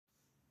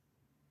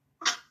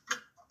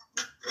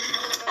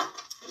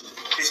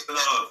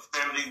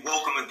family.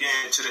 Welcome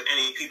again to the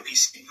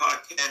NAPPC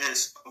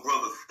podcast. I'm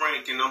Brother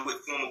Frank, and I'm with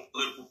former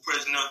political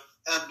prisoner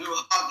Abdul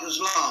Haq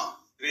Islam.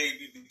 Today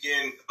we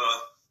begin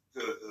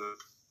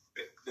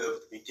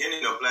the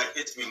beginning of Black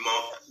History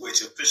Month,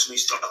 which officially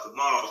starts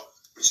tomorrow,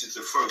 which is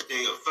the first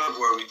day of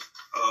February,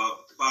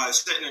 by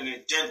setting an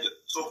agenda,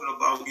 talking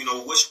about,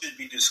 what should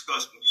be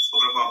discussed when you're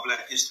talking about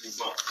Black History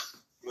Month.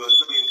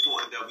 It's very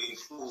important that we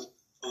include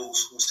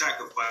those who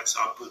sacrifice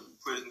our political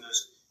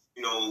prisoners.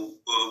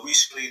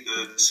 Recently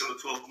the December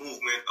 12th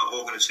movement, an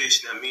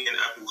organization that me and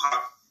Abdul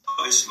Haq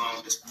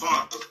Islam is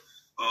part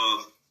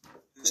of,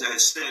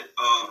 has said,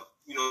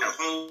 at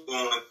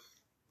homegoing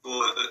for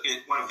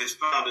one of his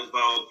founders,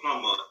 Viola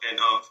Plummer, and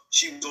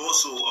she was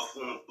also a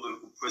former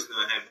political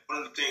prisoner. And one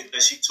of the things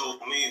that she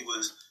told me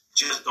was,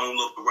 just don't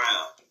look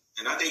around.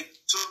 And I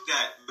took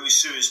that very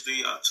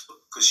seriously,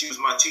 because she was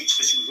my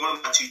teacher. She was one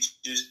of my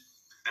teachers,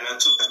 and I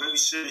took that very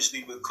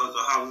seriously because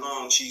of how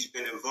long she's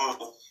been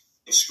involved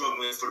in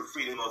struggling for the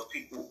freedom of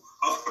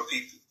her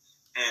people.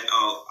 And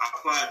I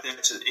applied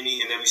that to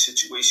any and every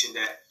situation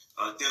that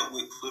dealt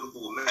with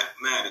political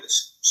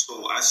matters.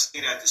 So I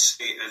say that to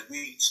say, as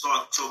we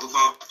start to talk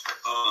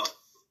about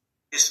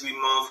History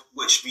Month,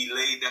 which we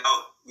laid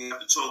out, we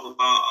have to talk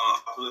about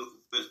our political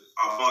prisoners,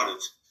 our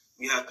martyrs.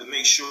 We have to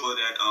make sure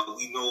that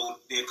we know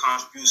their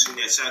contribution,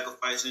 their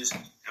sacrifices,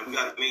 and we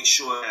got to make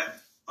sure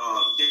that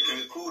they're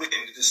included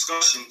in the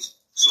discussions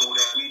so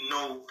that we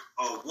know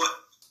what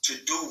to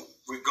do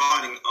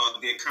regarding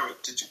their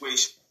current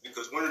situation.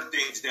 Because one of the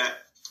things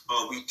that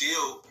we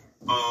deal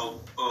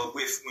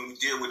with when we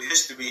deal with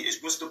history is,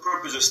 what's the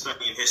purpose of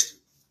studying history?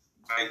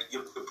 Right?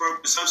 The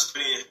purpose of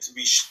studying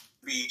history should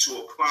be to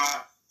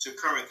apply to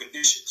current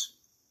conditions.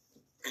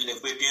 And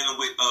if we're dealing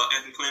with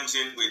ethnic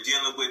cleansing, we're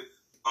dealing with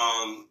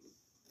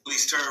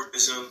police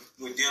terrorism,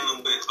 we're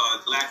dealing with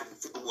lack of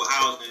affordable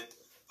housing,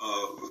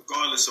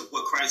 regardless of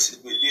what crisis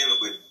we're dealing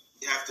with,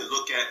 we have to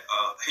look at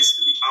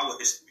history, our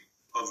history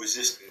of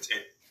resistance,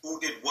 and who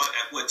did what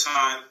at what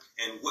time,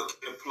 and what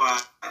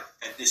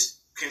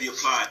can be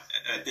applied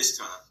at this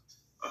time.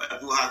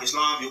 Abdul Haq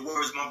Islam, your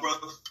words, my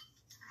brother.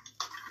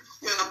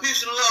 Yeah,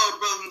 peace and love,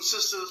 brothers and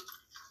sisters.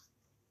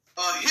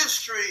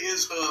 History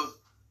is a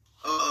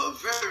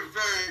very,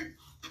 very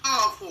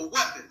powerful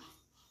weapon,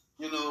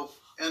 and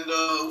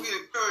we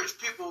encourage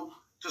people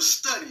to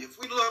study. If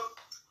we look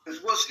at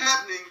what's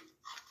happening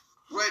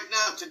right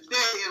now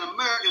today in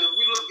America, if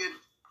we look at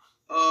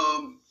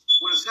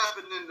what has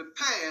happened in the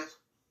past,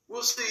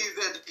 we'll see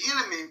that the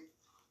enemy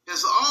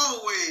has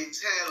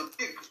always had a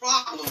big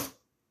problem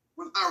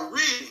with our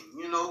reading.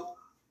 In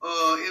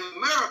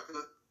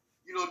America,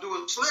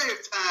 during slave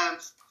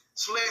times,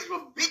 slaves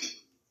were beaten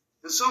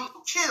and some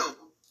were killed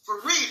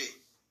for reading.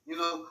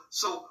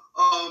 So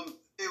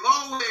they've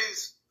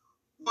always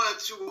wanted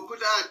to put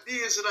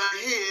ideas in our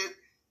head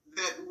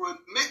that would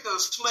make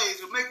us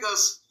slaves, would make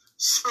us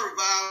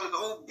servile and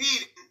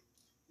obedient,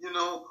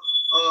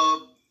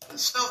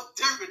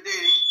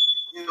 self-deprecating,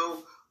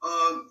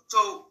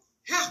 so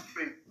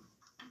history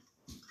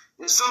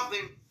is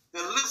something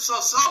that lifts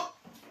us up.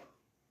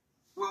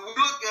 When we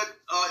look at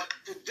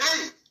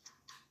today,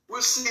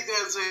 we'll see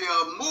there's a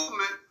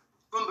movement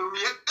from the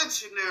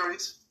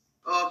reactionaries,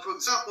 for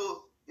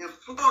example, in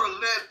Florida,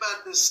 led by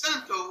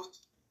DeSantis,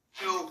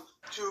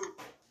 to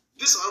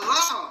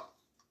disallow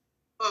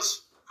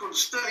us from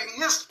studying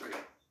history.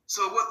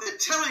 So what they're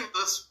telling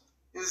us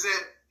is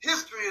that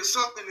history is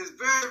something that's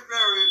very,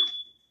 very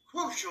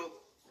crucial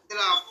in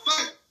our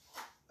fight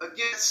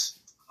against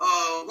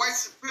white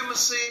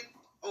supremacy,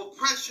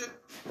 oppression,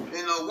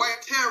 and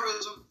white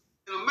terrorism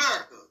in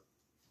America.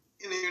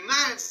 In the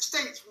United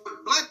States,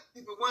 what black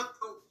people went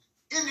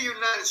through in the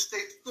United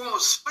States, the form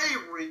of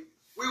slavery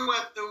we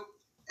went through,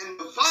 and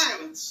the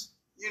violence,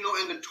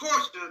 and the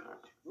torture,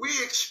 we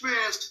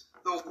experienced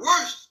the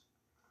worst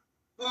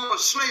form of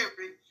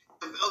slavery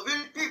of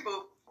any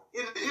people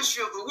in the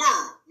history of the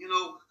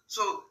world,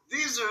 So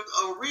these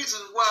are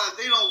reasons why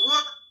they don't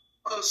want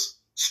us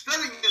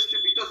studying history,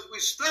 because if we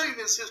study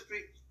this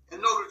history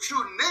and know the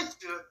true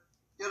nature,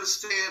 you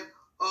understand,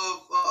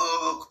 of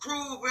a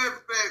cruel, very,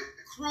 very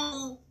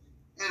cruel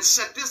and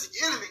sadistic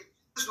enemy,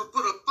 this will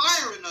put a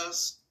fire in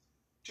us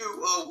to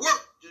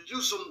work, to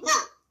do some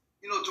work,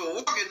 to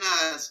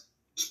organize,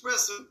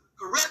 express some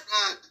correct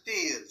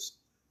ideas.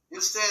 You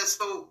understand?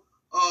 So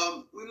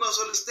we must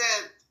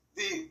understand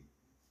the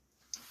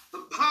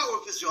power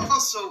of history.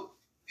 Also,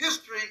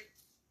 history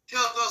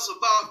tells us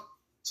about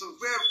some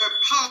very, very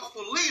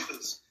powerful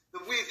leaders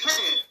that we've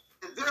had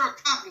and their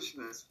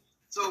accomplishments.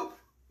 So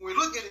when we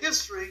look at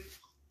history,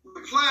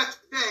 we apply it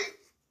today,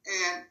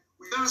 and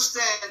we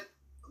understand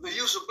the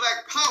use of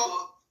black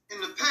power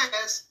in the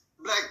past,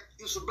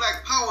 use of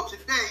black power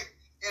today,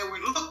 and we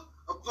look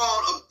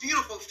upon a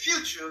beautiful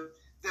future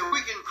that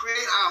we can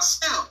create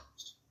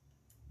ourselves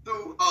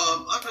through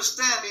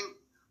understanding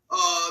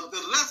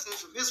the lessons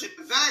from history,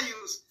 the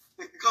values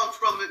that come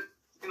from it,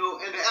 and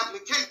the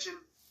application,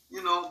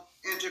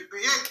 and to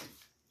create,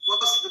 for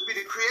us to be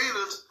the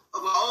creators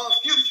of our own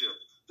future.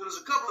 So there's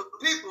a couple of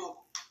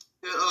people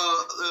that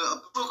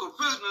political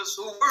prisoners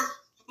who were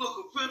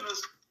political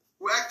prisoners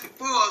who acted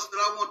for us that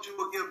I want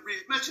to give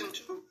brief mention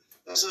to.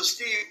 That's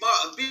Steve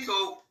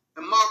Biko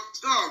and Marcus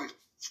Garvey.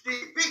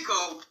 Steve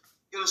Biko,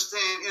 you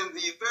understand, in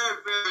the very,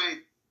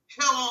 very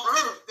hell on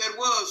earth that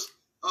was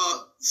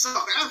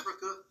South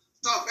Africa,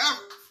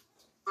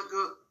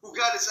 who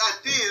got its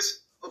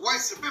ideas of white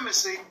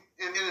supremacy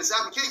and its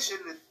application,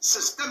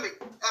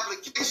 systemic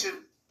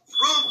application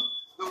from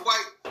the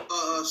white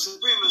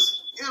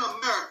supremacists in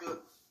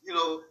America. You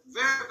know,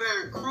 very,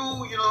 very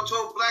cruel. You know,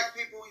 told black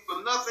people you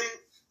are nothing,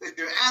 that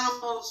you're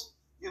animals.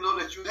 You know,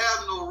 that you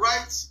have no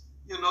rights.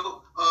 You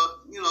know,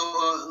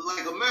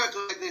 like America,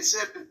 like they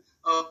said in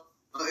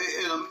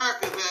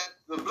America, that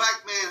the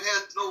black man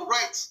has no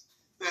rights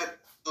that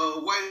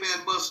white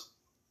man must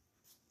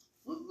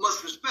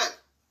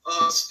respect.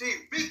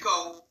 Steve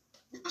Biko,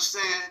 you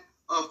understand,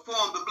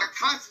 formed the Black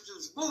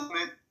Consciousness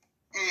Movement,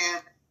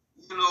 and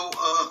you know, a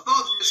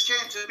thought that just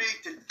came to me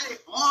today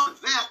on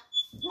that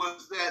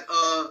was that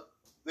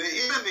the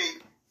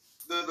enemy,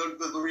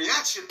 the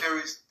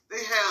reactionaries,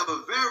 they have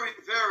a very,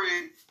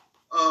 very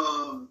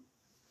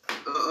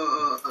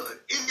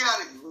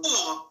idiotic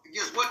war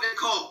against what they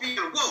call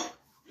being woke.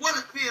 What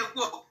is being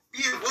woke?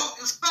 Being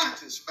woke is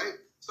conscious, right?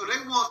 So they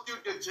want you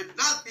to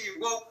not be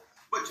woke,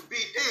 but to be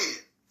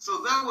dead. So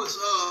that was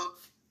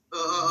a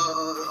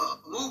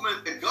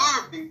movement that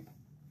Garvey,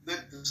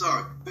 that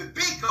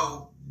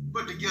Biko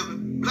put together.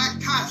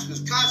 Black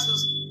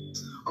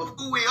consciousness of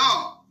who we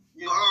are,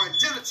 you know, our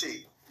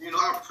identity, you know,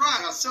 our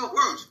pride, our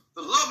self-worth,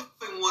 the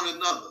loving one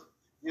another,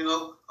 you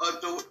know,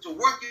 to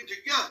working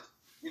together.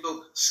 You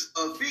know,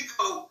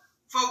 Biko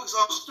focus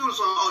on students,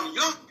 on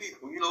young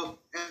people, you know,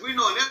 and we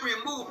know in every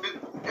movement,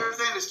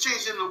 everything that's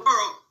changing in the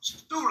world,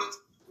 students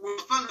were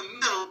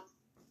fundamental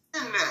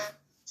in that.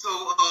 So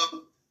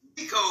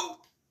Biko,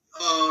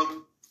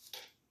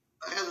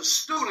 as a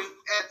student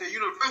at the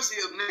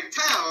University of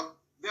Natal,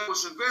 there were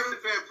some very,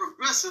 very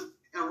progressive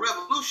and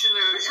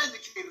revolutionary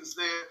educators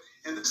there,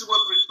 and this is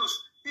what produced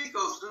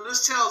Biko. So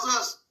this tells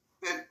us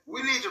that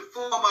we need to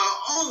form our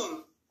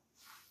own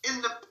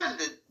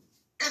independent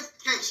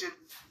education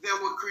that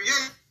will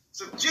create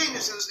some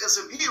geniuses and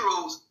some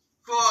heroes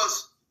for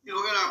us, you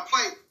know, in our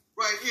plight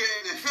right here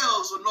in the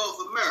hells of North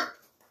America.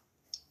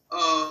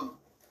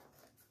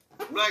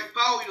 Black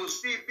Power, you know,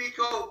 Steve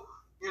Biko,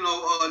 you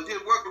know,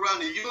 did work around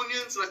the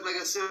unions, like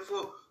I said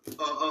before,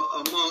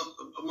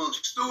 among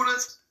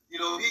students. You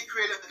know, he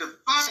created a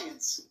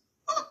defiance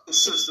of the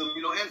system,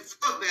 you know, and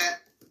for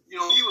that, you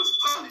know, he was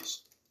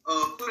punished,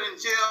 put in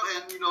jail,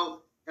 and, you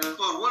know, and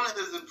upon one of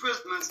his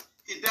imprisonments,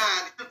 he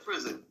died in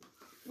prison.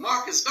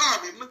 Marcus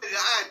Garvey, many of the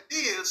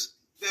ideas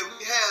that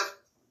we have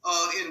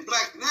in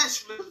black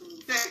nationalism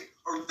today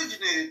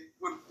originated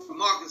with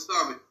Marcus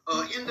Garvey.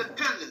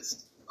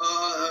 Independence,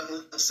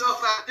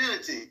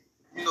 self-identity,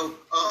 you know,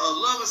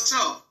 love of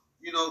self,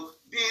 you know,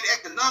 being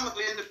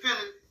economically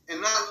independent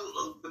and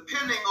not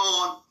depending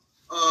on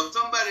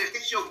somebody to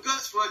hit your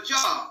guts for a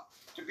job,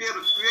 to be able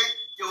to create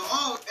your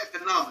own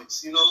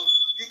economics. You know,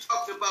 he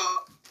talked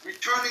about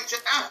returning to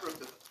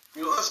Africa.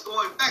 You know, us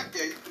going back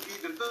there.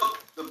 He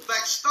developed the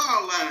Black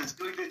Star Lines.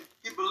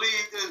 He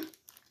believed in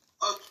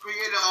us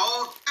creating our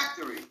own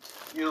factory,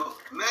 you know,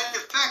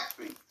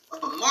 manufacturing,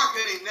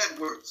 marketing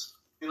networks,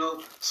 you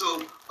know.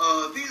 So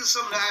these are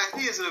some of the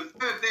ideas that are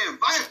very, very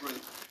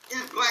vibrant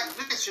in black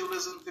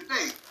nationalism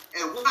today.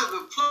 And one of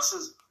the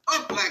pluses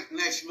of black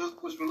nationalism,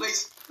 which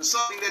relates to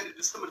something that the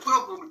December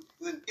 12th movement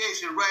is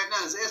engaged in right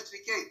now, is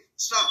SDK,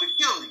 Stop the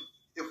Killing.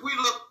 If we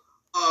look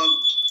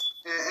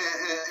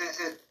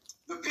at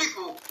the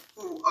people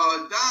who are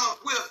down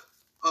with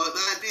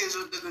the ideas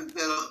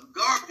that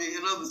Garvey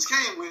and others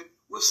came with,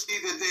 we'll see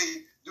that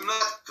they do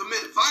not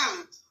commit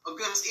violence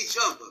against each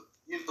other.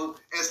 You know,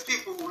 as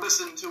people who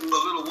listen to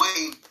Lil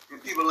Wayne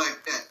and people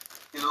like that,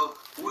 you know,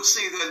 we'll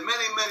see that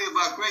many of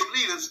our great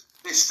leaders,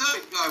 they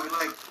studied Garvey,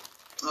 like,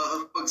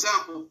 for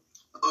example,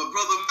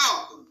 Brother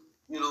Malcolm,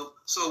 you know.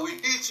 So we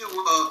need to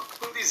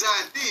put these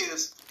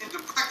ideas into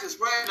practice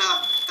right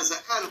now as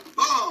a kind of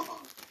bomb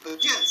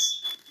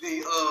against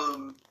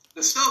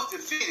the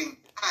self-defeating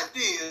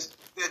ideas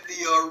that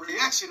the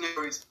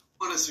reactionaries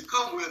want us to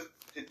come with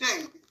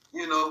today,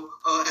 you know,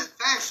 as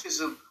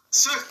fascism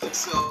asserts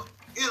itself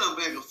in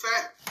America.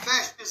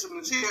 Fascism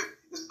is here.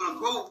 It's going to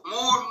grow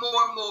more and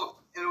more and more,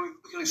 and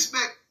we can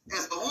expect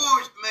as the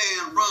orange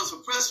man runs for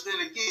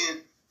president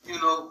again, you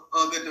know,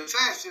 that the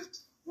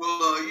fascists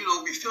will, you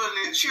know, be filling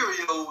their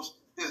Cheerios.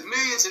 There's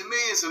millions and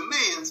millions and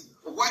millions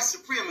of white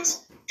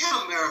supremacists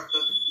in America,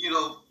 you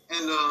know,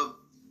 and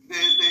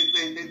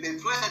they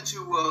plan to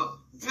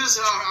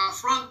visit our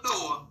front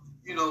door,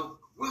 you know,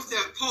 with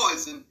their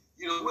poison,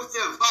 you know, with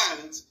their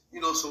violence, you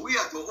know. So we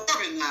have to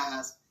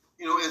organize,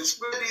 you know, and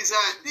spread these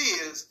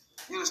ideas,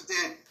 you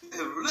understand, that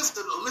have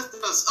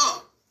lifted us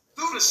up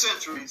through the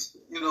centuries,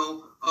 you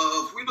know.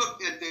 If we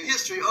look at the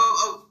history of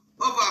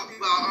our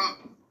people,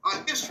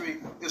 our history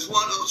is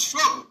one of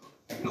struggle.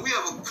 You know, we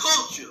have a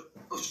culture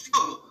of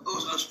struggle,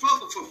 a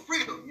struggle for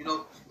freedom, you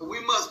know, and we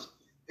must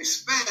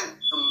expand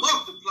and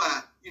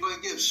multiply, you know,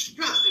 and give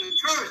strength and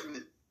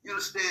encouragement, you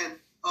understand,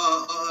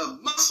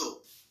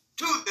 muscle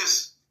to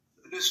this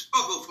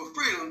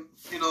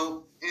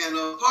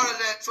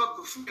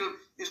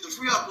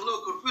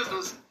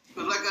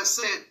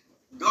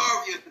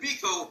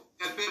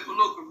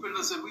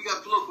prisoners, and we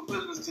got political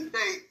prisoners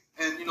today.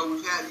 And we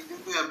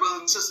have brothers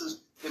and sisters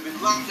that have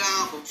been locked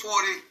down for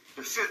 40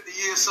 to 50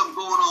 years, some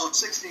going on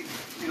 60,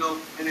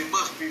 and they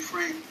must be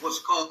free. What's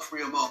called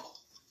free them all.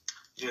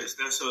 Yes,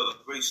 that's a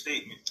great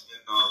statement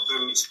and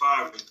very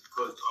inspiring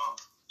because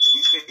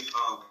we pay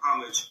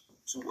homage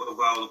to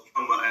Raul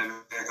Plummer and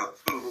her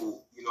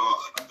funeral.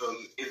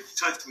 It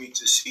touched me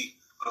to see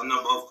a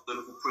number of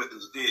political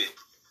prisoners dead.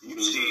 You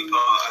see,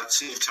 I've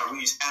seen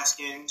Tyrese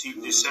Askins, he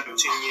did 17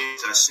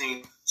 years. I've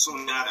seen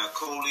Sunata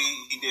Kohli,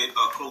 he did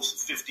close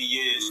to 50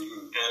 years.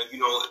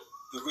 And,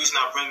 the reason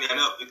I bring that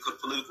up is because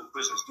political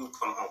prisoners do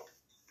come home.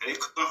 And they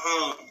come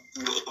home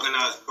through the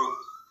organized work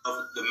of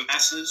the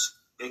masses.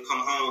 They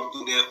come home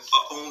through their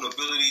own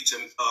ability to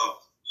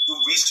do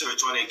research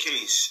on their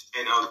case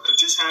and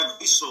just have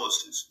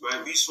resources,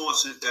 right?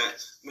 Resources that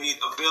made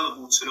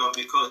available to them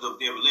because of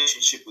their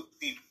relationship with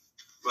people.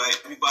 Right,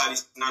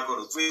 everybody's not going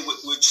to agree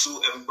with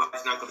you.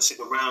 Everybody's not going to stick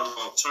around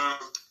long term.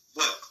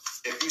 But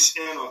if you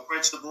stand on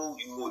principle,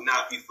 you will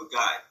not be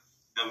forgotten.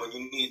 And when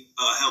you need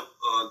help,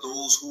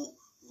 those who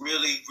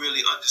really,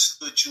 really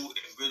understood you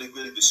and really,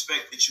 really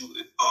respected you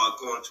are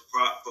going to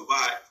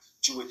provide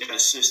you with that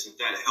assistance,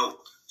 that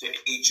help to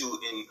aid you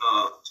in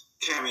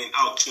carrying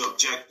out your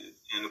objective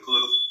and the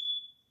political.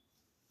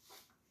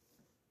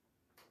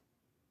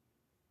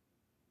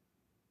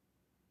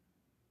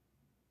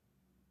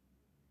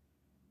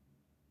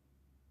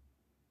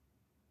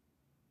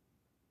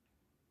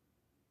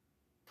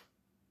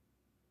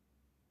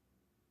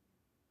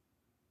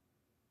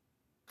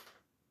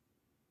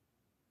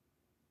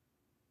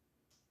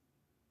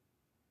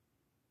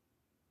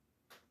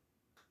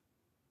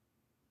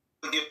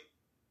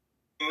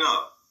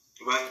 Up,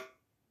 right?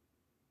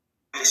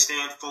 And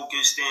stand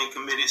focused, stand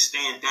committed,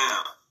 stand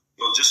down.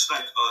 Just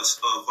like us,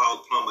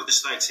 Raul Plummer,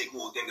 just like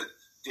Sekou Odinga,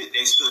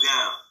 they stood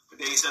down. But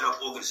they set up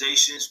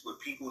organizations with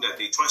people that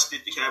they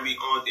trusted to carry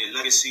on their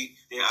legacy,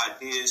 their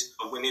ideas,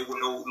 when they were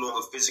no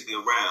longer physically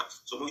around.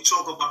 So when we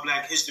talk about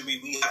Black history,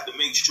 we have to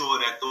make sure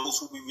that those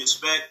who we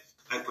respect,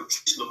 like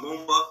Patrice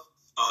Lumumba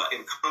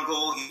in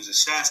Congo, he was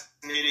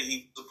assassinated.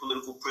 He was a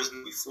political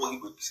prisoner before he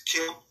was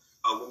killed.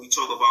 When we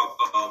talk about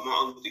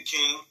Martin Luther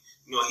King,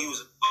 he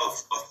was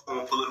a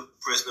former political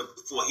prisoner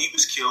before he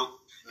was killed.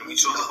 And we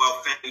talk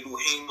about Fannie Lou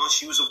Hamer.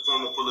 She was a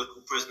former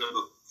political prisoner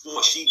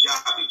before she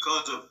died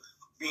because of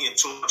being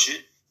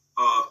tortured.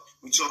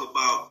 We talk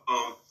about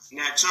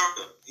Nat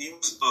Turner. He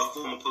was a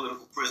former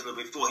political prisoner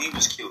before he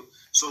was killed.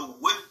 So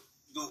what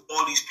do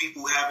all these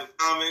people have in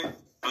common?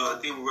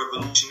 They were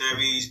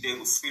revolutionaries. They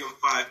were freedom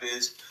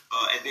fighters.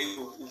 And they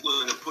were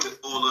willing to put it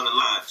all on the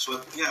line. So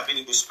if we have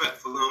any respect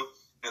for them,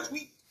 as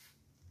we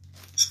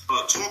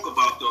talk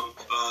about them,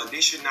 they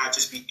should not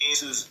just be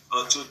answers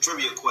to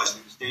trivia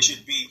questions. They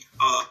should be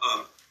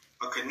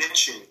a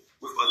connection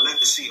with a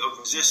legacy of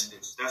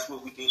resistance. That's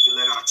what we need to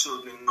let our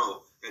children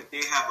know, that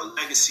they have a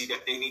legacy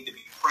that they need to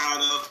be proud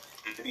of,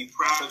 and to be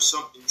proud of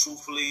something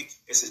truthfully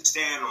is to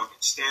stand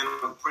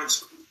on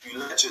principle. You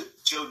let your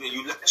children,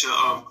 you let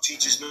your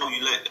teachers know,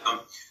 you let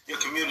your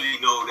community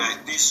know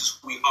that this is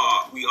who we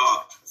are. We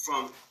are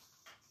from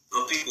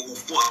people who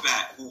fought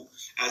back, who,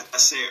 as I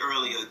said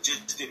earlier,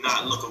 just did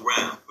not look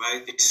around,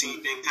 right? They see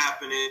things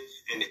happening,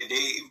 and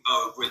they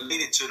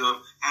related to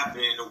them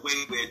happening in a way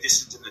where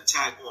this is an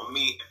attack on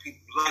me and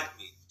people like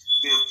me.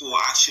 Therefore,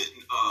 I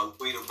shouldn't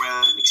wait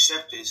around and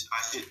accept this.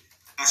 I should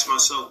ask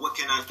myself, what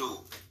can I do?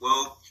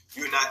 Well,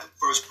 you're not the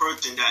first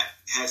person that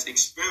has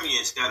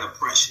experienced that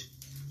oppression.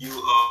 You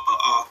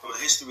are from a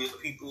history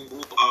of people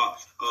who are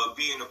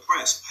being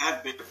oppressed,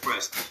 have been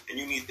oppressed, and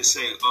you need to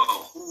say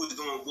who is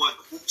doing what,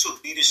 who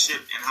took leadership,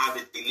 and how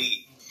did they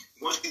lead.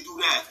 Once you do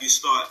that, you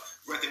start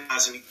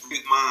recognizing the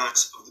great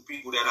minds of the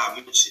people that I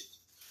mentioned.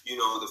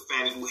 The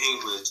Fannie Lou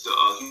Hamers, the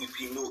Huey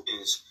P.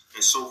 Newtons,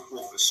 and so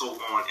forth and so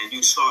on. And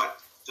you start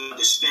to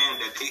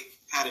understand that they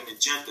had an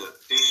agenda.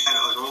 They had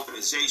an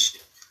organization.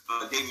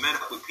 They met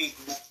up with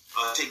people.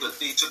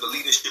 They took a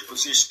leadership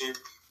position.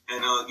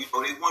 And,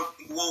 they won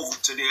people over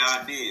to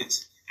their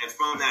ideas. And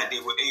from that, they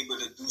were able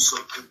to do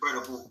some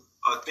incredible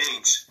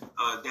things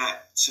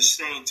that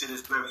sustain to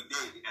this very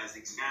day as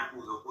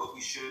examples of what we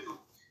should do.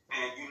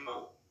 And,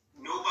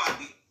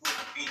 nobody would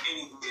be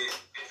anywhere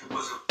if it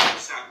wasn't for the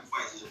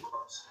sacrifices of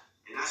us.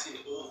 And that's in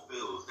all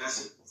fields.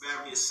 That's in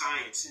various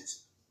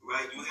sciences,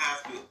 right? You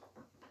have to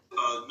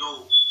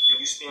know that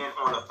you stand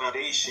on a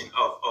foundation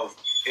of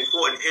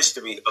important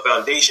history, a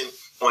foundation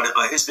on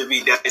a history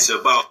that is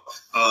about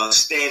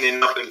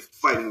standing up and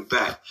fighting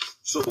back.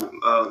 So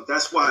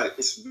that's why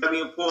it's very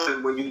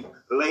important when you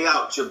lay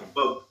out your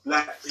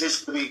Black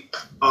History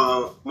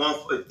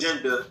Month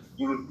agenda,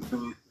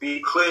 you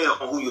be clear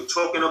on who you're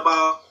talking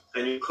about,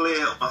 and you're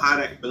clear on how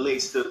that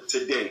relates to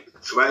today,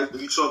 right?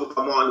 When you talk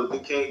about Martin Luther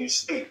King,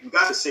 you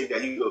got to say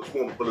that he was a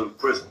former political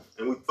prisoner.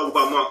 And when you talk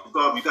about Martin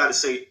Garvey, you got to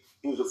say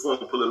he was a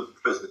former political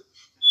prisoner.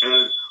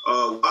 And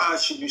why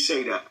should you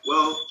say that?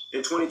 Well,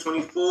 in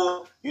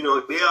 2024,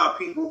 there are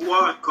people who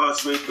are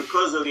incarcerated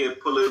because of their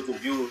political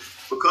views,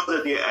 because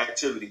of their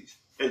activities.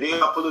 And they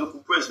are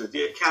political prisoners.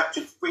 They're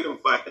captured freedom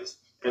fighters.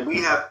 and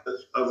we have to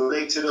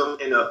relate to them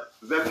in a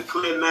very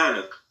clear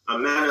manner, a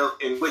manner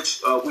in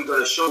which we're going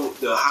to show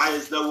the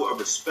highest level of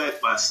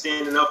respect by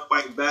standing up,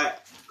 fighting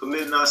back,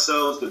 committing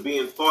ourselves to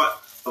being part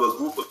of a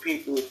group of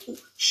people who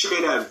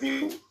share that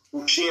view,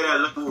 who share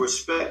that level of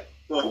respect,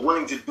 who are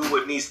willing to do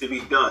what needs to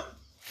be done.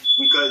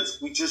 Because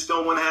we just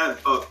don't want to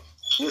have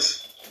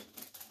this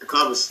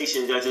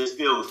conversation that just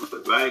feels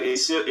good, right? It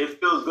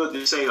feels good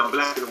to say I'm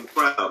black and I'm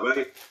proud,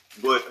 right?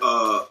 But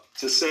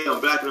to say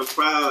I'm black and I'm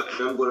proud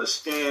and I'm going to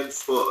stand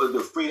for the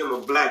freedom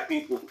of black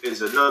people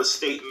is another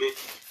statement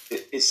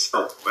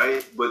itself,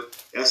 right? But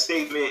that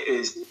statement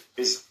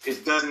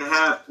it doesn't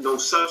have no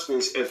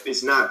substance if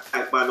it's not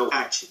backed by no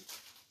action.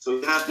 So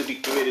you have to be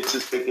committed to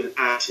taking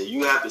action.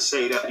 You have to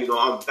say that,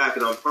 I'm black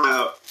and I'm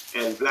proud,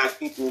 and black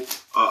people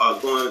are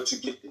going to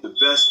get the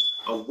best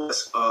of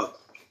what's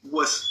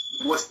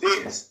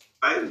theirs,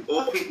 right?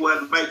 All people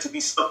have the right to be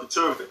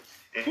self-determined,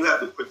 and you have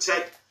to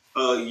protect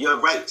your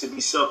right to be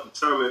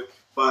self-determined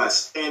by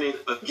standing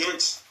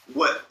against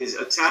what is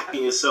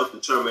attacking your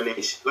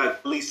self-determination,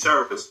 like police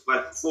terrorists,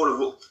 like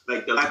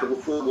the lack of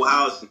affordable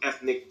housing,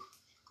 ethnic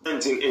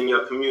cleansing in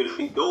your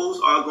community.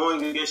 Those are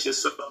going against your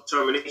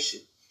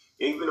self-determination.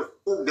 Even the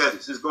food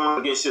deserts is going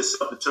against your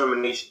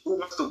self-determination. Who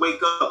wants to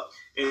wake up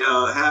and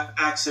have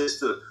access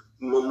to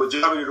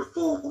majority of the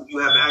food you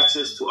have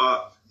access to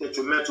are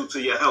detrimental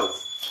to your health,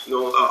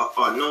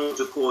 are known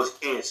to cause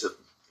cancer.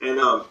 And,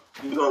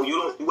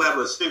 you have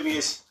a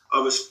serious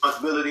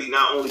responsibility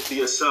not only to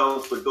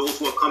yourself, but those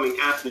who are coming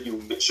after you,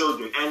 your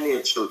children and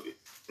their children.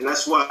 And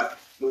that's why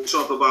when we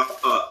talk about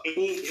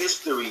any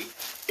history,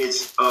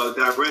 it's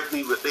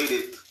directly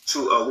related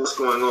to what's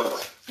going on.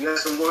 You have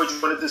some words you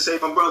wanted to say,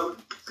 my brother?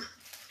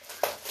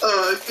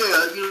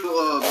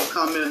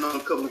 Commenting on a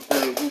couple of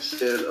things you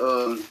said.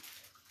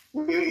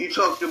 You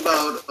talked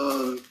about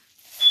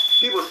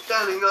people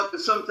standing up,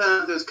 and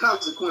sometimes there's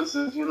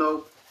consequences,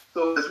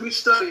 So as we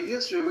study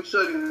history,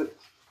 the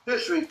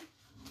history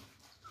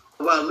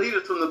of our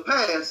leaders from the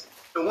past,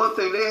 and one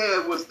thing they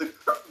had was the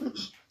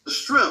courage, the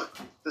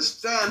strength to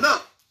stand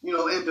up,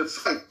 and to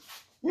fight,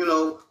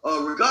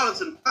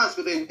 regardless of the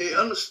consequences. They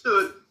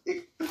understood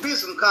it could be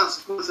some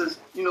consequences,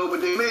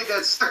 but they made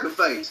that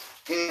sacrifice.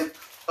 And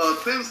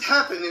things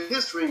happen in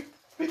history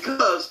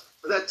because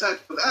of that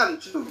type of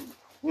attitude.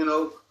 We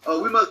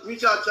must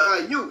reach out to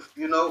our youth,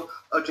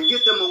 to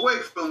get them away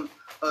from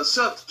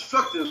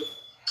self-destructive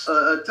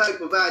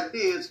type of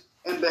ideas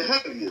and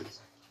behaviors.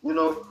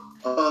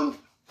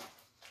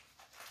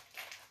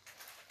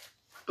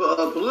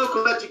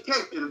 Political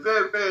education is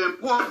very, very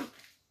important.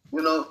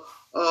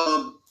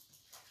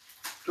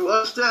 To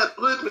understand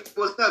politically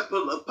what's that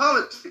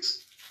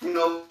politics. We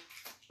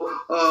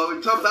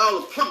talk about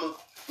Ola Plummer.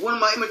 One of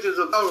my images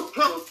of Ola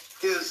Plummer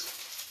is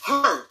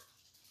her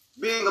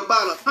being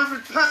about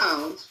 100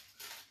 pounds,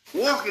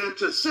 walking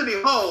into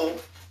City Hall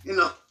in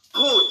a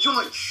whole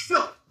joint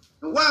shook.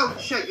 And why would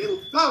it shake? It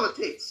was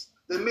politics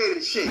that made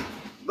it shake.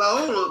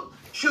 Viola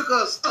shook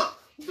us up,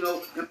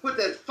 and put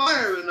that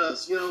fire in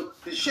us, to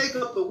shake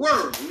up the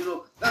world.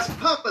 That's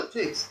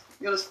politics.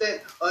 You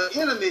understand? An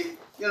enemy,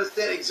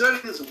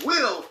 exerting his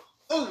will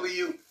over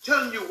you,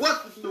 telling you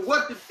what to do,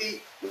 what to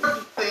be, what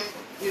to think,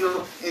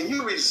 and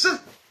you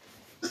resist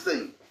this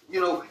thing,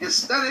 and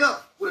standing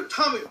up with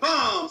atomic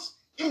bombs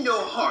in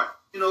your heart,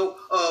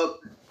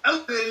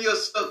 elevating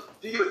yourself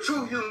to your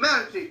true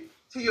humanity,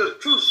 to your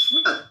true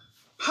strength,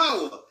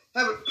 power,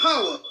 having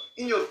power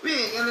in your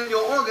being and in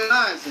your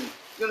organizing,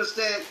 you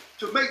understand,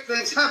 to make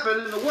things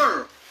happen in the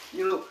world.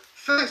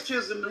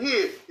 Fascism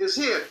is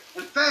here,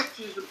 and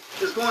fascism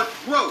is going to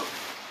grow.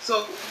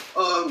 So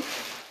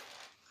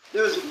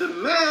there's a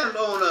demand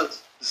on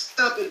us to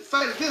step and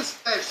fight against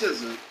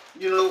fascism.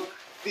 The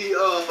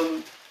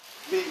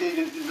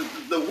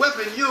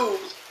weapon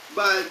used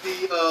by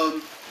the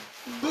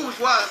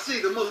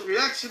bourgeoisie, the most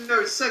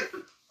reactionary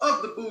segment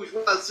of the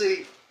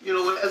bourgeoisie,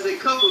 as they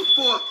come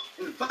forth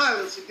in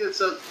violence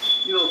against us,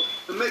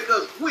 to make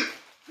us weak,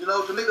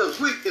 to make us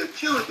weak in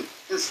puny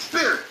in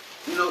spirit,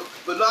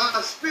 but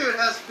our spirit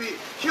has to be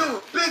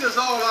huge, big as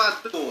all our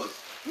doors,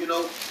 and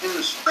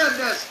to spread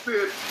that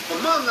spirit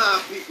among our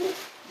people,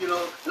 and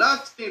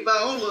I've seen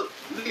Viola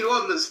lead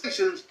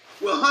organizations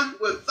where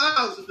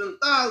thousands and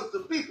thousands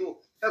of people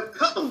have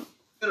come,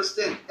 and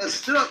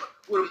stood up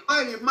with a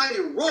mighty,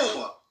 mighty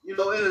roar, and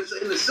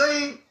in the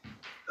same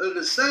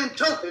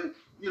token,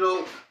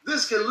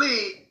 this can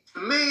lead to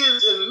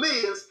millions and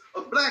millions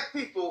of black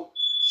people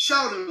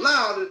shouting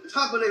loud at the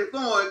top of their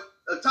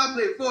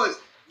voice,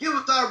 give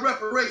us our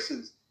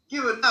reparations,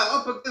 give it now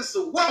up against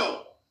the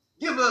wall,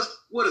 give us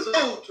what is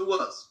owed to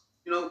us,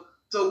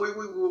 So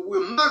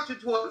we're marching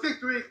toward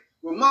victory,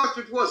 we're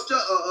marching towards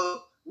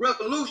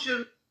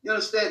revolution,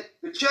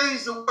 to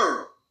change the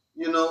world,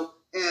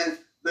 and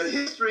the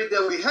history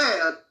that we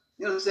have,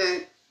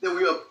 that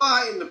we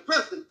apply in the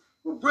present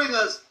will bring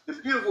us the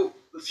beautiful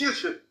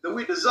future that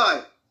we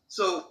desire.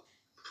 So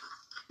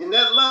in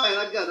that line,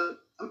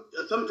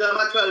 sometimes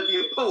I try to be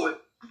a poet,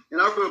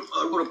 and I wrote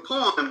a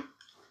poem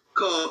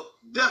called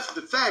Death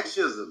to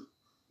Fascism.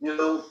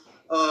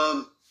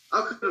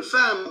 I couldn't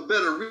find my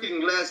better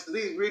reading glasses.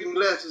 These reading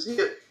glasses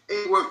here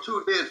ain't worth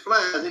 2 dead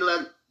flies. They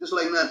like just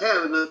like not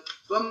having them.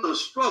 So I'm gonna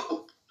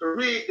struggle to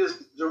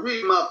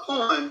read my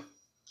poem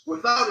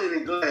without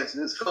any glasses.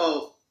 It's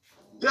called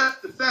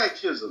Death to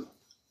Fascism.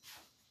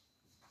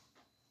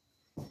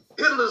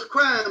 Hitler's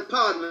crime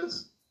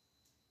partners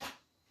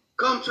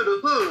come to the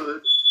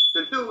hood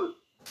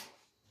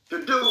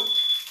to do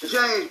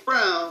James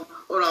Brown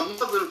on our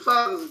mother and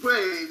father's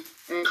graves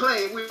and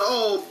claim we are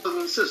all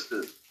brothers and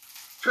sisters.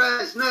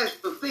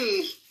 Transnational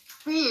thieves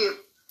fear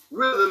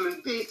rhythm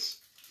and beats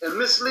and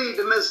mislead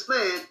the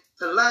misled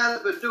to line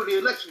up and do the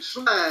electric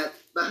slide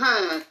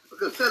behind a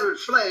Confederate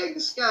flag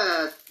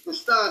disguised in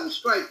stars and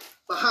stripes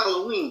for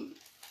Halloween.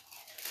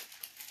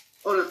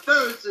 On a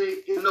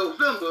Thursday in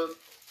November,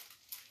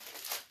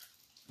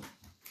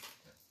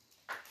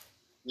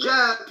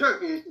 Jive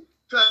turkeys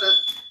try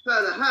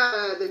to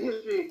hide the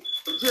history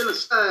of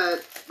genocide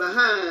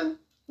behind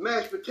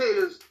mashed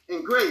potatoes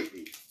and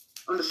gravy.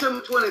 On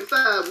December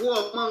 25,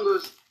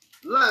 warmongers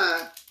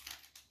lie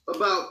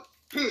about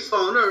peace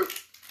on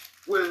earth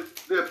when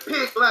their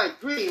pig-like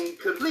greed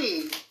could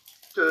lead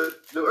to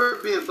the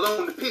earth being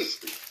blown to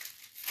pieces.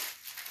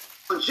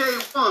 On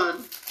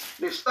J1,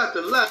 they start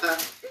to lie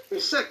every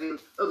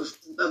second of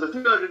the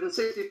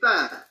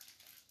 365.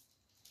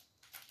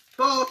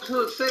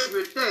 Falsehood's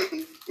favorite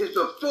day is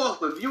the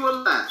 4th of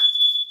July.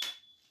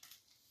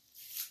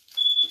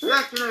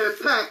 Reactionary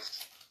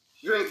packs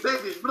drink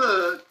baby's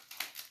blood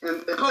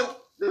and they hope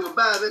they will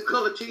buy their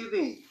color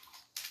TV.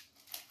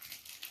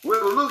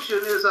 Revolution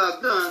is our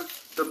gun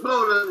to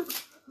blow the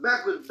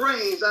backwards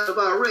brains out of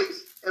our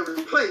race and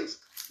replace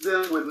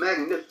them with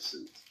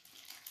magnificence.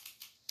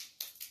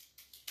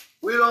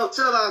 We don't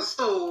sell our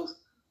souls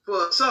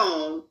for a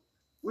song.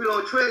 We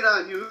don't trade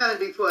our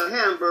humanity for a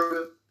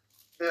hamburger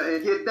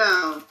and get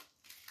down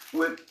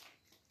with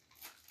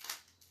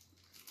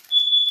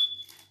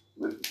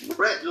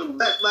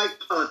rat-like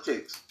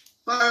politics.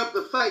 Fire up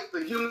the fight for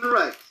human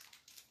rights.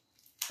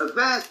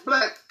 Advanced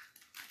blacks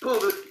pull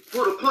the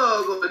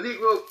plug on the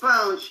Negro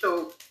Clown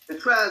Show and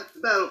tries to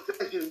battle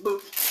fascist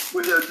boots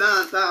with their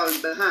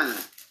 $9,000 behind.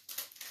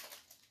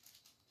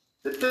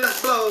 The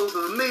death blows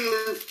of a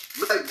million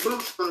black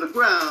boots on the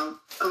ground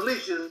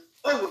unleashes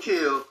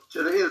overkill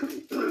to the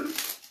enemy.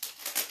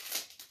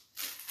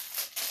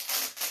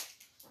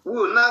 We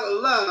will not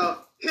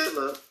allow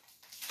Hitler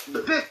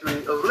the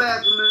victory of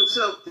laughing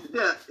himself to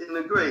death in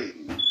the grave.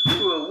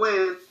 We will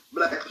win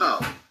black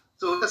power.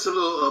 So that's a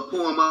little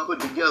poem I put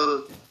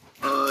together,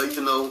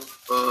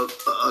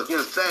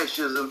 against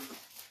fascism.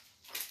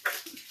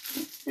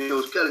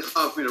 It's kind of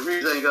hard for me to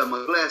read. I ain't got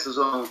my glasses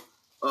on.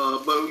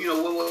 But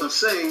what I'm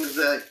saying is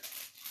that,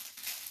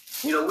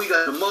 we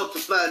got to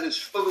multiply this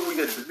struggle. We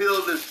got to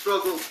build this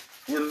struggle.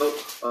 We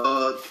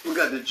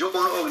got to join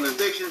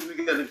organizations. We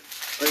got to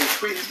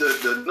increase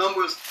the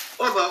numbers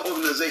of our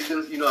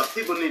organizations. Our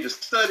people need to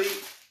study,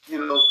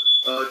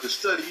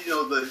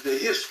 the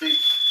history,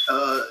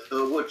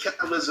 what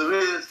capitalism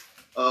is,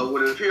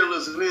 what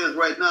imperialism is.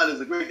 Right now,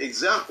 there's a great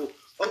example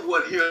of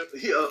what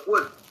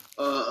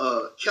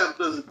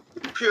capitalism,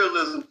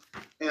 imperialism,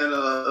 and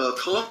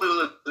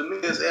colonialism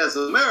is as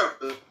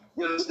America.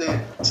 You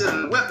understand?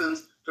 Sending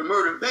weapons to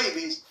murder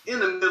babies in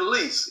the Middle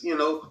East.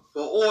 For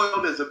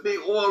oil, there's a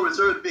big oil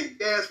reserve, big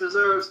gas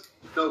reserves.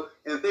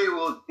 And they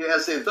will,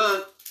 as they've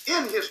done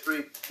in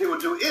history, they will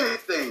do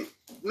anything.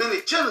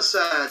 Many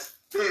genocides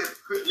they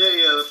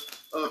produced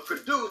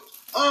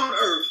on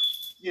Earth,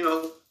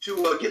 to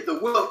get the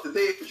wealth that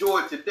they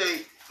enjoy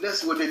today.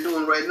 That's what they're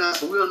doing right now.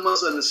 So we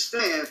must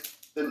understand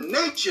the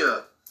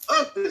nature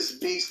of this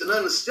beast, and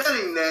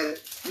understanding that,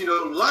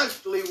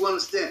 logically we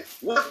understand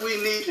what we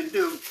need to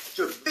do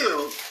to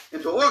build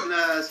and to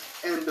organize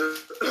and to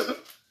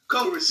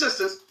come to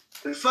resistance.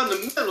 And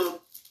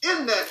fundamental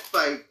in that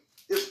fight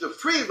is to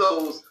free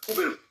those who've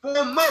been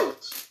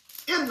foremost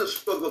in the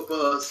struggle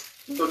for us,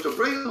 to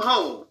bring them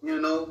home,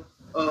 to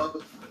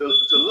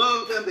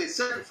love them. They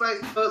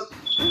sacrificed for us,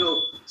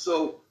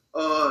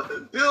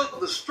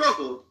 build the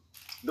struggle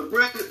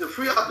to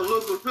free our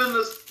political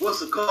prisoners,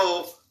 what's it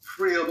called?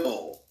 Free them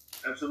all.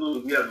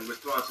 Absolutely. We have a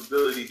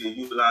responsibility to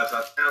utilize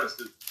our talents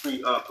to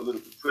free our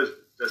political prisoners.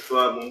 That's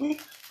why when we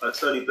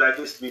study Black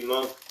History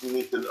Month, we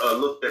need to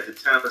look at the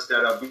talents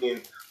that are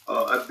being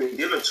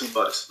given to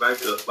us, right,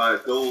 by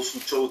those who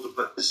chose to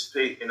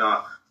participate in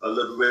our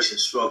liberation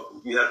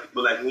struggle. You have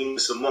people like Nina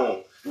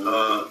Simone,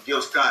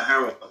 Gil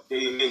Scott-Heron.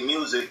 They made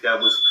music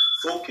that was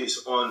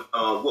focused on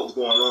what was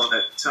going on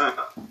at the time.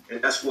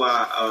 And that's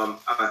why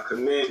I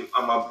commend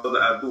my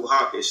brother Abdul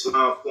Haq,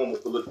 Islam former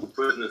political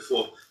prisoner,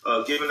 for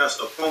giving us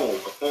a poem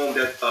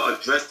that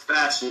addressed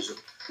fascism.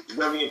 It's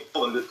very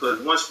important, because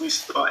once we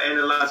start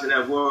analyzing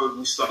that word,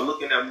 we start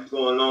looking at what's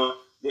going on,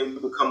 then we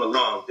become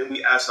alarmed. Then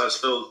we ask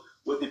ourselves,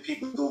 what did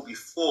people do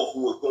before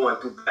who were going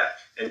through that?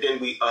 And then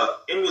we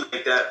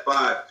emulate that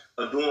by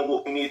doing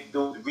what we need to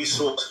do with the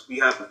resources we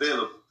have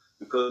available.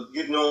 Because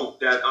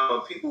that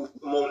people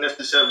won't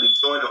necessarily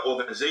join an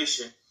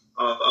organization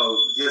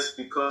just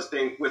because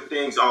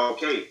things are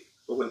okay.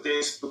 But when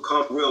things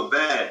become real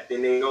bad,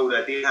 then they know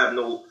that they have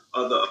no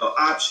other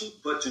option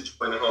but to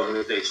join an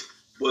organization,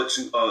 but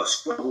to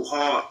struggle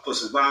hard for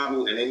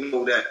survival. And they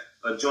know that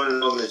joining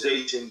an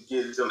organization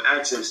gives them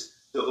access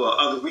to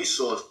other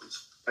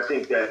resources. I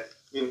think that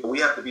we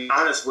have to be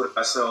honest with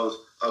ourselves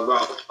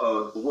about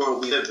the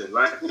world we live in,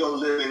 right? We don't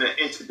live in an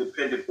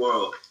interdependent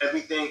world.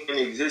 Everything in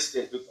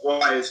existence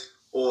requires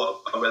or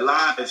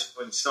relies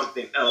on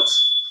something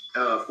else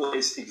for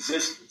its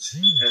existence.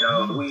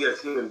 And we as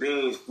human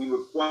beings, we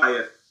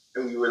require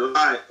and we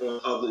rely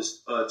on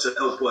others to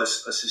help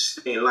us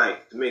sustain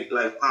life, to make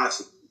life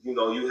possible.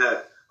 You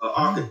have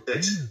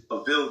architects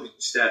of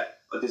buildings that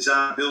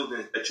design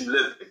buildings that you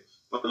live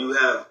in. You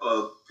have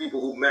people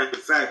who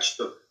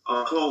manufacture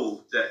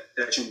clothes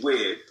that you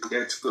wear.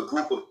 That's a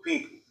group of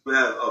people. You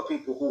have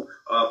people who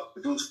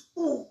produce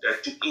food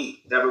that you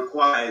eat that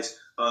requires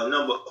a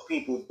number of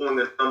people doing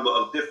a number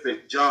of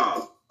different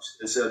jobs.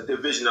 It's a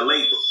division of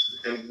labor.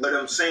 And what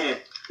I'm saying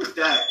with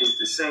that is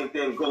the same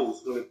thing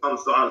goes when it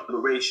comes to our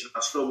liberation,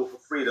 our struggle for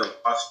freedom,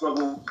 our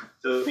struggle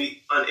to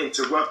be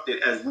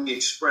uninterrupted as we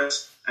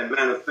express and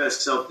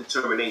manifest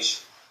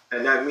self-determination.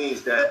 And that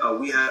means that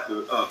we have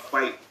to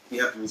fight, we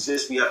have to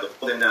resist, we have to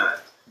organize.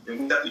 And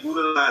we have to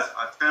utilize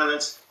our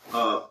talents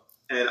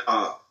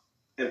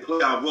and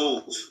play our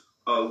roles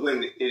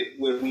when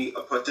we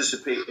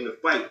participate in the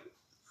fight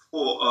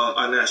for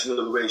our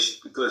national liberation.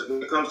 Because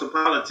when it comes to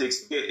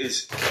politics, there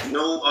is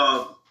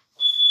no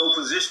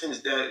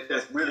positions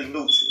that's really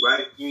neutral,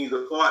 right? You're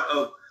either part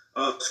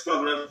of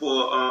struggling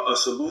for a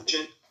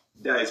solution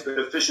that is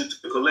beneficial to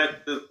the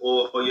collective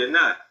or you're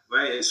not,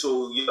 right? And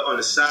so you're on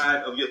the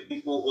side of your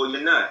people or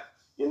you're not.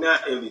 You're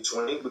not in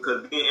between,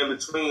 because being in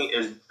between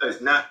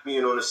is not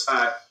being on the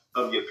side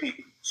of your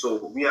people.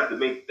 So we have to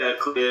make that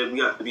clear. We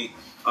have to be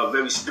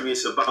very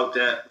serious about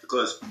that,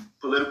 because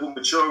political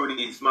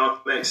maturity, as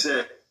Malcolm X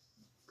said,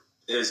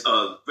 is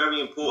very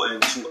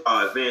important to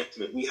our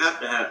advancement. We have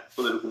to have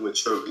political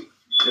maturity.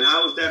 And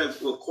how is that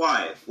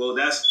acquired? Well,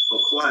 that's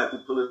acquired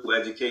through political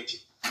education.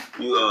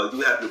 You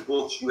have the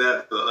books, you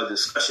have a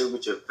discussion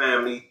with your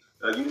family.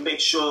 You make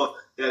sure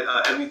that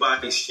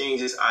everybody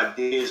exchanges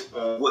ideas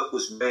on what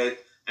was read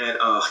and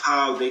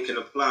how they can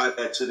apply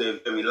that to their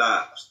very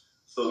lives.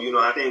 So,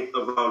 I think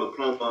Raul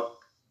Plummer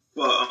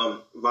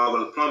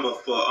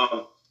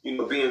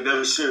for being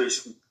very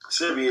serious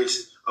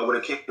when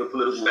it came to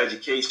political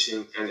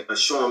education and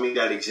showing me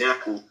that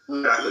example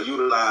that I could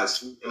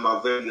utilize in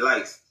my very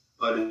life,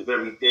 this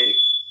very day,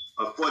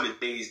 for the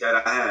days that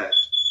I had.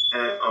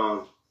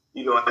 And,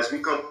 as we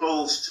come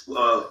close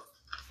to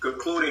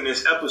concluding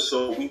this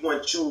episode, we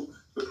want you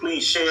to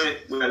please share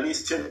it with at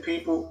least 10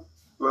 people,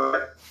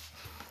 right?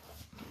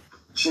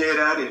 Share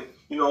that and,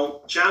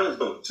 challenge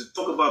them to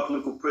talk about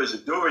political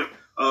prisoners during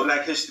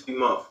Black History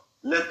Month.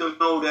 Let them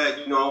know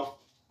that,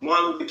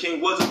 Martin Luther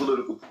King was a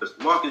political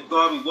prisoner. Marcus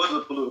Garvey was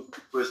a political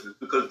prisoner,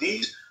 because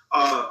these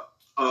are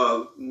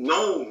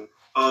known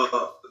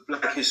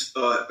Black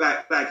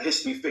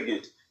history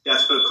figures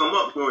that's going to come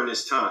up during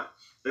this time.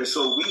 And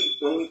so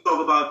when we talk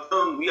about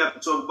them, we have to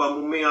talk about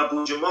Mumia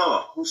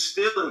Abu-Jamal, who's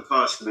still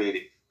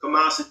incarcerated.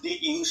 Kamal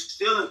Siddiqui, who's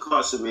still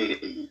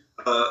incarcerated.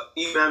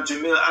 Imam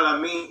Jamil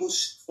Al-Amin,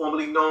 who's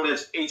formerly known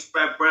as H.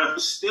 Rap Brown,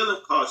 who's still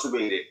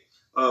incarcerated.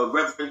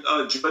 Reverend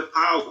Joy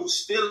Powell, who's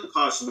still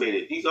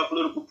incarcerated. These are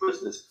political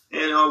prisoners.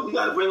 And we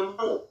got to bring them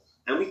home.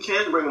 And we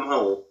can bring them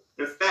home.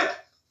 In fact,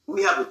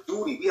 we have a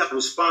duty, we have a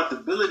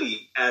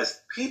responsibility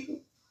as people,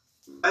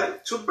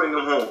 right, to bring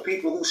them home.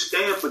 People who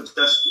stand for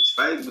justice,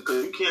 right?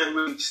 Because you can't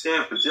really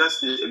stand for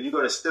justice if you're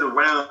going to sit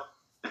around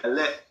and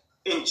let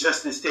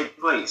injustice take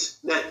place.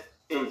 Let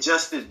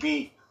injustice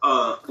be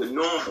the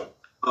normal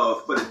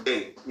for the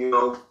day. We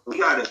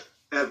got to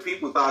have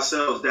people with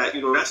ourselves that,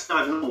 that's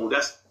not normal,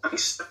 that's not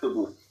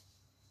acceptable.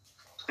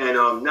 And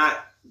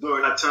not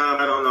during our time,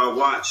 not on our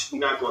watch. We're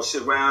not going to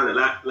sit around and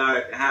allow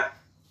it to happen.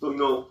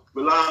 So,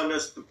 rely on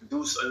us to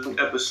produce a new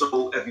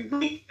episode every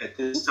week at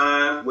this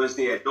time,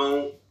 Wednesday at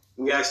noon.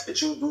 We ask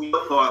that you do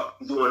your part,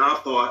 doing our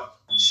part,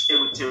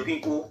 share with 10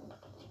 people.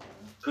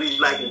 Please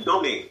like and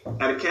donate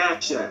at a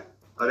Cash App.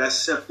 That's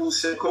Sefu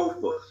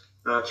Senkofa.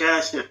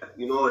 Cash App,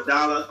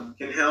 $1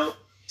 can help,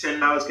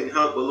 $10 can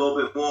help a little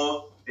bit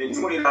more, and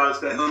 $20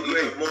 can help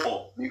even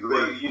more.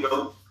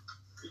 But,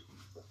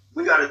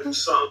 we got to do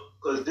something,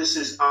 because this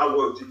is our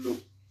work to do.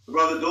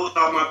 Brother, those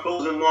are my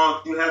closing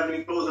remarks. Do you have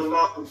any closing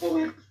remarks before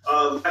we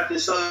wrap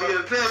this up?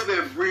 Yeah, very,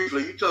 very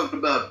briefly. You talked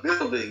about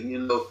building,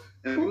 and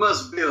we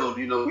must build.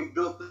 We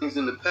built things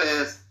in the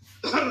past,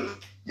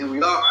 and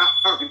we are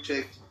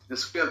architects, and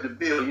so we have to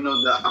build.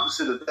 The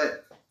opposite of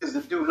that is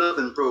the Do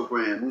Nothing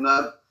program.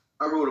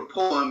 I wrote a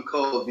poem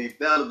called The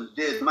Battle of the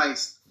Dead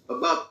Mice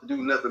about the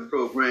Do Nothing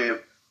program,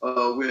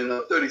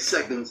 when 30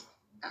 seconds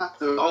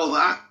after all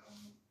the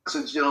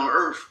oxygen on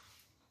Earth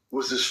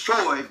was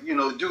destroyed,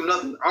 Do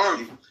Nothing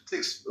army,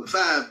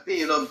 5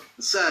 men up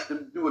decided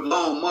to do a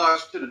long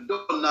march to the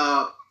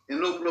doorknob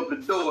and open up the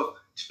door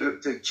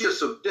to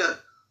kiss of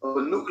death of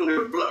a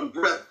nuclear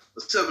breath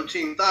of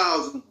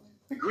 17,000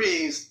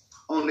 degrees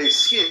on their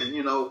skin,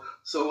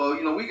 So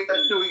you know, we got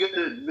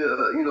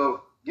to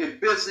get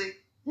busy,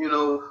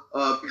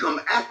 become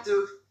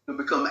active, to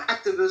become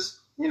activists,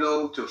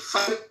 to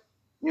fight,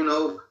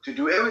 to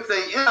do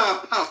everything in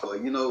our power.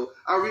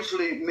 I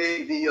recently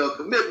made the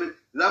commitment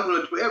that I'm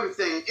going to do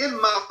everything in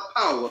my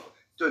power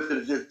to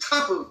the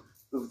top of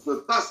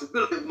the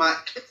possibility of my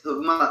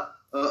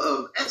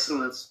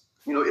excellence,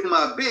 in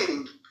my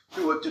being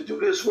to do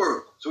this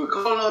work. So we're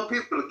calling on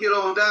people to get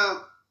on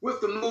down with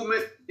the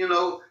movement,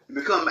 to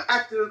become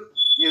active,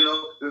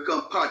 to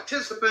become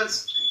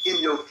participants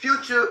in your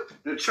future,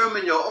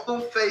 determine your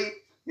own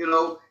fate,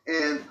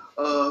 and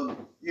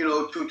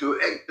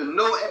to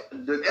know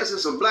the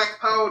essence of black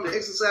power, to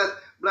exercise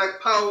black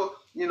power,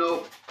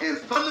 and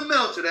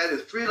fundamental to that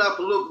is freeing our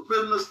political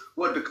prisoners,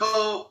 what to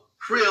call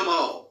free them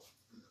all.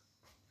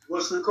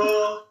 What's the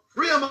call?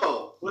 Free them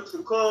all. What's the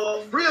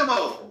call? Free them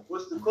all.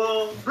 What's the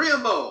call? Free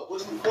them all.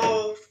 What's the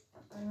call?